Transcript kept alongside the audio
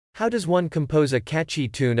How does one compose a catchy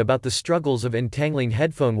tune about the struggles of entangling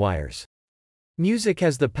headphone wires? Music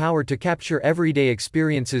has the power to capture everyday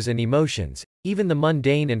experiences and emotions, even the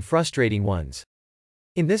mundane and frustrating ones.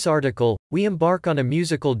 In this article, we embark on a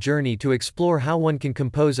musical journey to explore how one can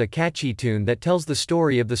compose a catchy tune that tells the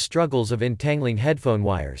story of the struggles of entangling headphone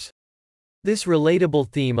wires. This relatable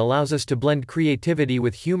theme allows us to blend creativity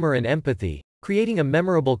with humor and empathy, creating a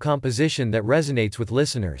memorable composition that resonates with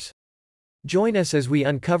listeners. Join us as we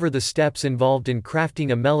uncover the steps involved in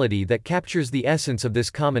crafting a melody that captures the essence of this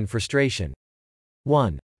common frustration.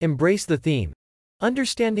 1. Embrace the theme.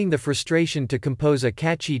 Understanding the frustration to compose a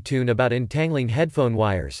catchy tune about entangling headphone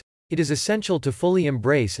wires, it is essential to fully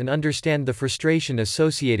embrace and understand the frustration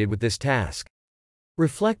associated with this task.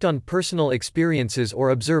 Reflect on personal experiences or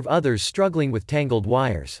observe others struggling with tangled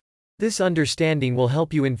wires. This understanding will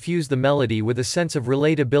help you infuse the melody with a sense of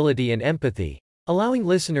relatability and empathy, allowing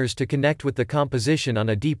listeners to connect with the composition on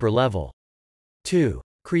a deeper level. 2.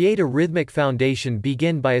 Create a rhythmic foundation.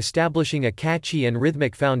 Begin by establishing a catchy and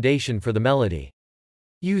rhythmic foundation for the melody.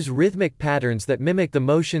 Use rhythmic patterns that mimic the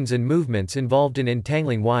motions and movements involved in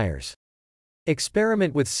entangling wires.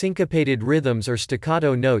 Experiment with syncopated rhythms or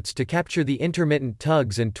staccato notes to capture the intermittent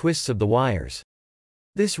tugs and twists of the wires.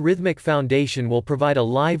 This rhythmic foundation will provide a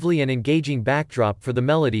lively and engaging backdrop for the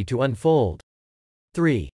melody to unfold.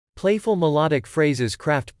 3. Playful melodic phrases.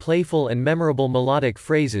 Craft playful and memorable melodic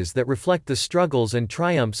phrases that reflect the struggles and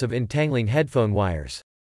triumphs of entangling headphone wires.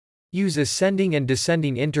 Use ascending and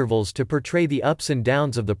descending intervals to portray the ups and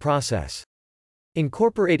downs of the process.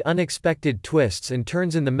 Incorporate unexpected twists and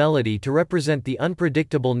turns in the melody to represent the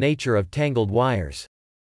unpredictable nature of tangled wires.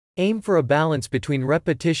 Aim for a balance between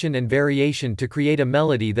repetition and variation to create a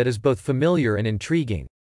melody that is both familiar and intriguing.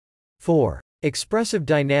 4. Expressive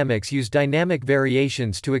dynamics. Use dynamic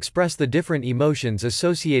variations to express the different emotions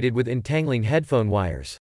associated with entangling headphone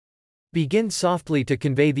wires. Begin softly to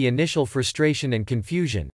convey the initial frustration and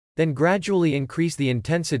confusion, then gradually increase the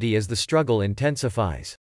intensity as the struggle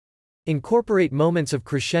intensifies. Incorporate moments of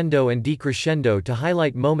crescendo and decrescendo to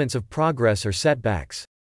highlight moments of progress or setbacks.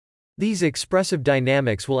 These expressive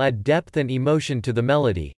dynamics will add depth and emotion to the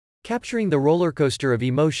melody, capturing the rollercoaster of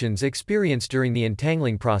emotions experienced during the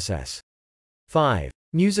entangling process. 5.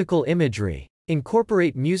 Musical imagery.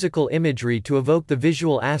 Incorporate musical imagery to evoke the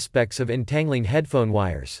visual aspects of entangling headphone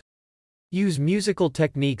wires. Use musical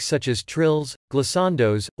techniques such as trills,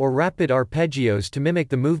 glissandos, or rapid arpeggios to mimic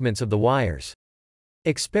the movements of the wires.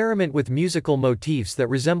 Experiment with musical motifs that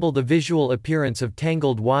resemble the visual appearance of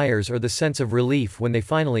tangled wires or the sense of relief when they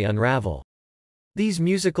finally unravel. These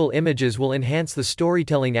musical images will enhance the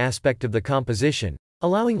storytelling aspect of the composition,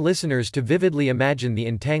 allowing listeners to vividly imagine the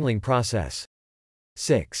entangling process.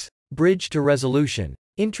 6. Bridge to resolution.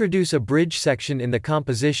 Introduce a bridge section in the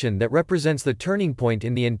composition that represents the turning point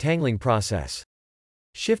in the entangling process.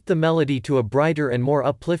 Shift the melody to a brighter and more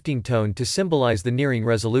uplifting tone to symbolize the nearing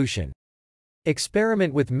resolution.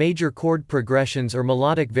 Experiment with major chord progressions or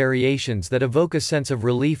melodic variations that evoke a sense of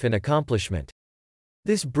relief and accomplishment.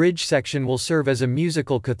 This bridge section will serve as a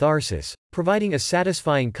musical catharsis, providing a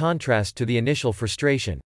satisfying contrast to the initial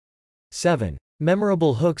frustration. 7.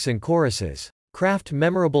 Memorable hooks and choruses. Craft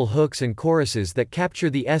memorable hooks and choruses that capture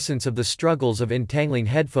the essence of the struggles of entangling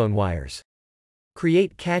headphone wires.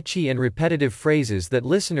 Create catchy and repetitive phrases that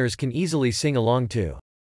listeners can easily sing along to.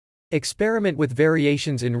 Experiment with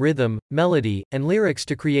variations in rhythm, melody, and lyrics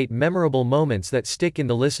to create memorable moments that stick in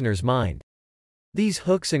the listener's mind. These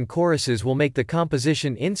hooks and choruses will make the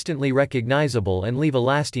composition instantly recognizable and leave a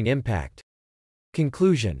lasting impact.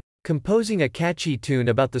 Conclusion. Composing a catchy tune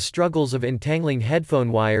about the struggles of entangling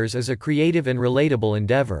headphone wires is a creative and relatable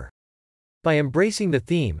endeavor. By embracing the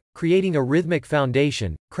theme, creating a rhythmic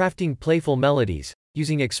foundation, crafting playful melodies,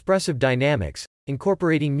 using expressive dynamics,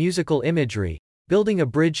 incorporating musical imagery, building a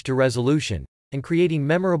bridge to resolution, and creating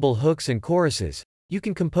memorable hooks and choruses, you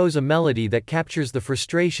can compose a melody that captures the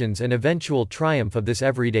frustrations and eventual triumph of this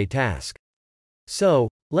everyday task. So,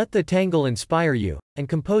 let the tangle inspire you, and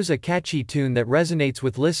compose a catchy tune that resonates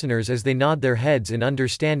with listeners as they nod their heads in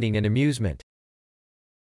understanding and amusement.